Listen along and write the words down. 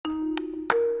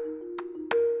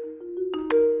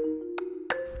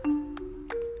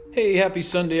Hey, happy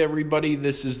Sunday, everybody.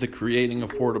 This is the Creating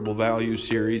Affordable Value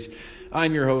series.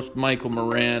 I'm your host, Michael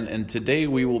Moran, and today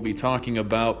we will be talking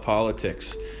about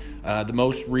politics. The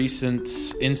most recent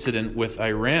incident with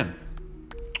Iran.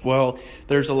 Well,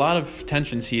 there's a lot of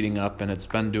tensions heating up, and it's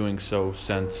been doing so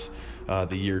since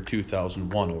the year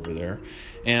 2001 over there.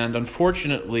 And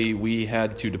unfortunately, we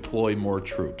had to deploy more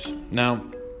troops. Now,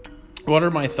 what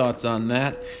are my thoughts on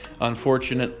that?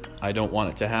 Unfortunate, I don't want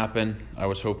it to happen. I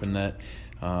was hoping that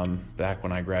back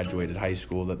when I graduated high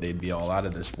school that they'd be all out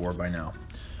of this war by now.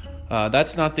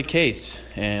 That's not the case,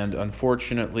 and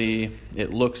unfortunately,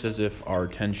 it looks as if our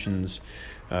tensions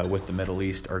with the Middle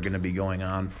East are going to be going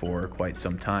on for quite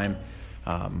some time,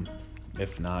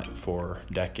 if not for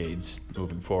decades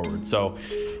moving forward. So,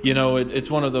 it's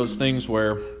one of those things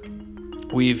where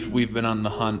we've been on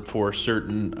the hunt for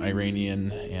certain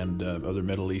Iranian and other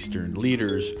Middle Eastern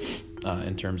leaders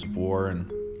in terms of war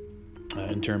and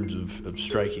in terms of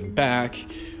striking back,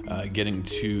 getting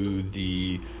to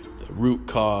the root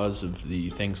cause of the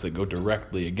things that go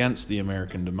directly against the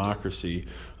American democracy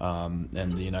and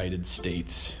the United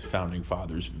States founding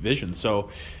fathers' vision. So,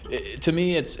 to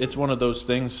me, it's one of those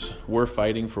things. We're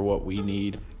fighting for what we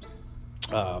need.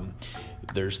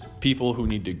 There's people who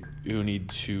need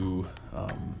to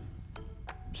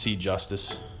see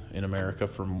justice in America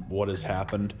from what has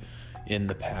happened in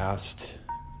the past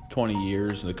 20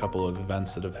 years, and a couple of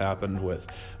events that have happened with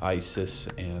ISIS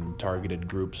and targeted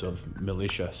groups of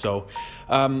militia. So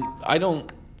I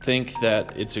don't think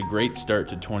that it's a great start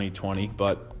to 2020,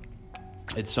 but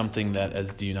it's something that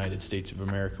as the United States of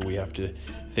America we have to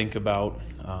think about,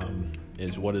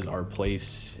 is what is our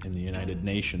place in the United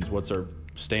Nations? What's our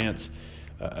stance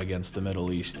against the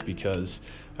Middle East? Because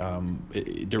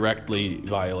it directly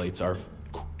violates our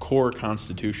core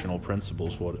constitutional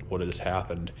principles, what has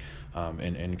happened,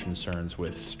 and concerns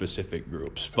with specific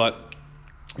groups. But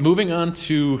moving on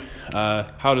to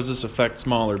how does this affect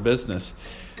smaller business?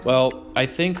 Well, I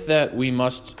think that we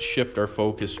must shift our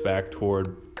focus back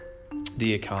toward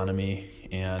the economy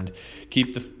and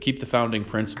keep the founding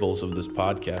principles of this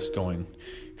podcast going.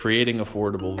 Creating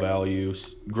affordable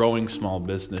values, growing small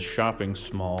business, shopping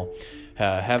small,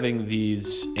 having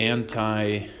these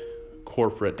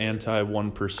anti-corporate,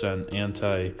 anti-1%,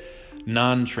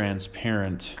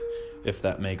 anti-non-transparent, if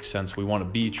that makes sense. We want to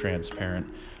be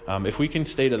transparent. If we can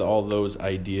stay to all those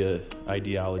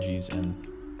ideologies and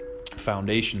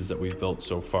foundations that we've built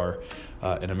so far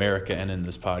in America and in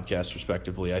this podcast,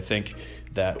 respectively, I think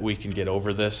that we can get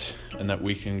over this and that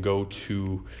we can go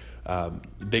to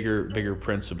bigger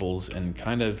principles and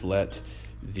kind of let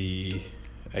the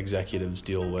executives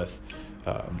deal with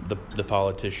the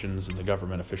politicians and the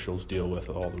government officials deal with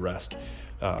all the rest.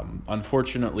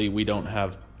 Unfortunately, we don't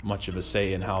have much of a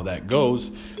say in how that goes,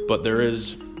 but there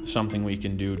is something we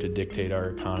can do to dictate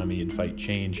our economy and fight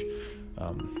change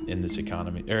in this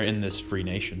economy or in this free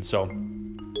nation. So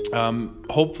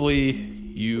hopefully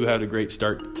you had a great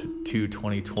start to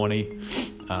 2020,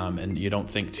 and you don't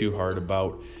think too hard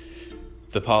about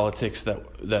the politics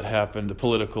that happened, the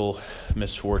political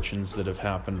misfortunes that have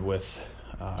happened with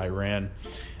Iran.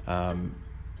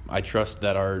 I trust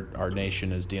that our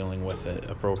nation is dealing with it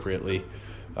appropriately.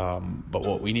 But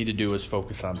what we need to do is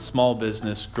focus on small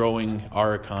business, growing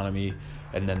our economy,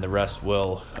 and then the rest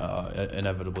will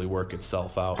inevitably work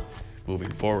itself out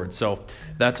moving forward. So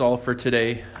that's all for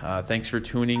today. Thanks for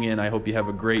tuning in. I hope you have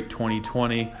a great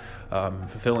 2020,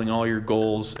 fulfilling all your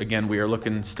goals. Again, we are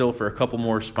looking still for a couple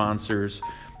more sponsors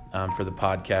for the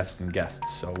podcast and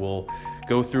guests. So we'll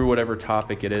go through whatever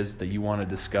topic it is that you want to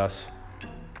discuss.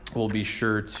 We'll be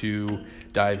sure to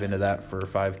dive into that for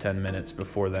 5-10 minutes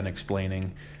before then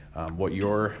explaining what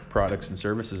your products and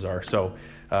services are. So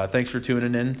thanks for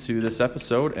tuning in to this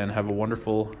episode, and have a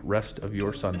wonderful rest of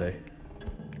your Sunday.